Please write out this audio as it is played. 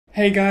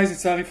Hey guys,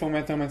 it's Ari from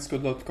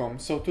EnterMedSchool.com.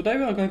 So today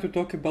we are going to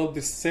talk about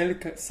the cell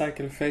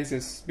cycle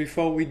phases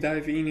before we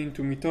dive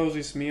into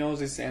mitosis,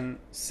 meiosis and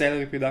cell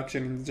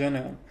reproduction in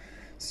general.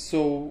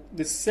 So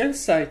the cell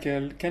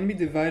cycle can be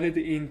divided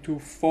into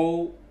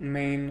four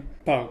main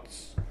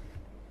parts.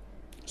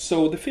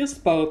 So the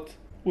first part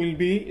will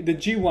be the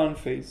G1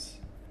 phase,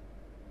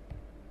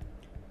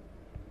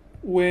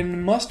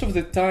 when most of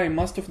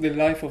the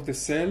life of the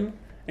cell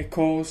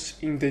occurs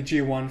in the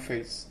G1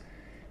 phase.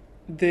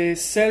 The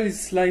cell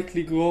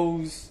slightly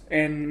grows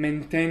and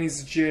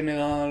maintains its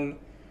general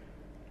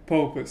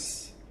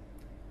purpose.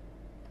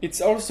 It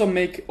also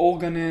makes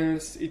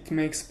organelles, it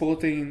makes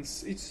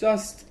proteins, it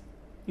just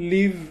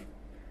live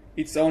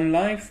its own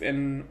life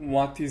and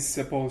what it's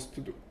supposed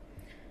to do.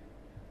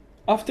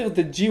 After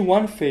the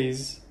G1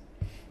 phase,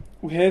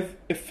 we have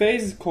a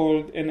phase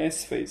called an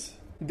S phase.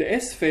 The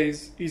S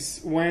phase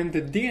is when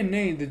the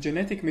DNA, the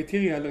genetic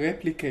material,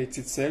 replicates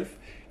itself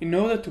in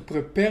order to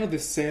prepare the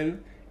cell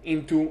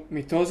into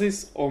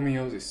mitosis or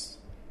meiosis.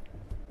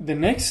 The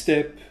next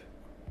step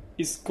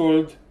is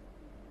called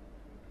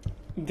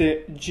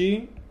the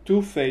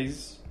G2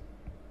 phase,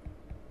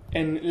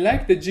 and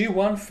like the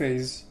G1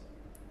 phase,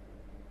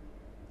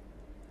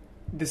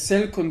 the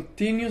cell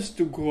continues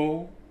to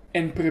grow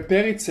and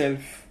prepare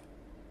itself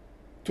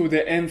to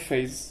the end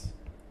phase,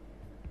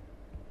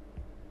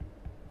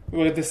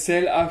 where the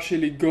cell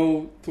actually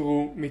goes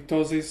through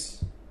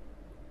mitosis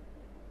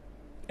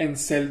and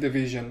cell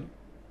division.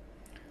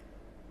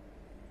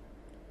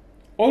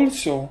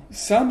 Also,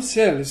 some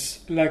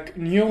cells, like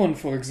neuron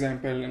for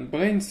example, and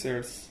brain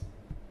cells,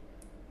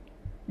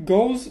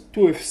 goes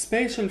to a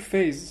special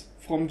phase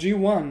from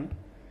G1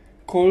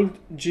 called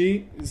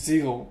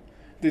G0.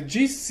 The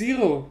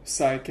G0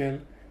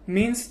 cycle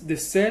means the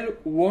cell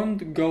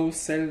won't go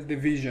cell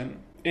division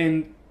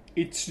and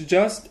it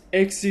just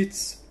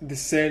exits the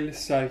cell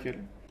cycle.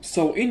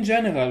 So in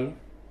general,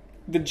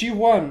 the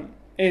G1,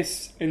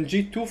 S and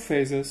G2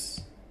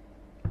 phases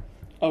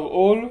are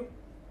all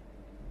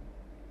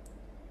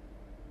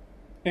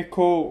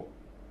occur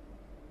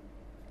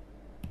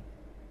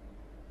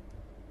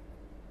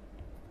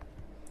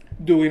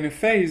during a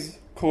phase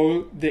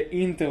called the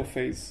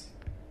interphase.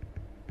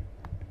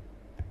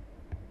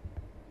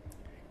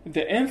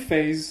 The M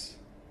phase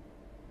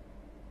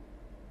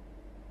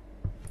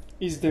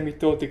is the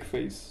mitotic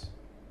phase,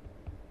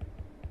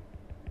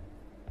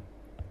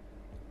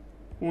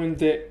 when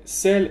the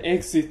cell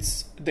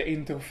exits the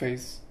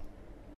interphase.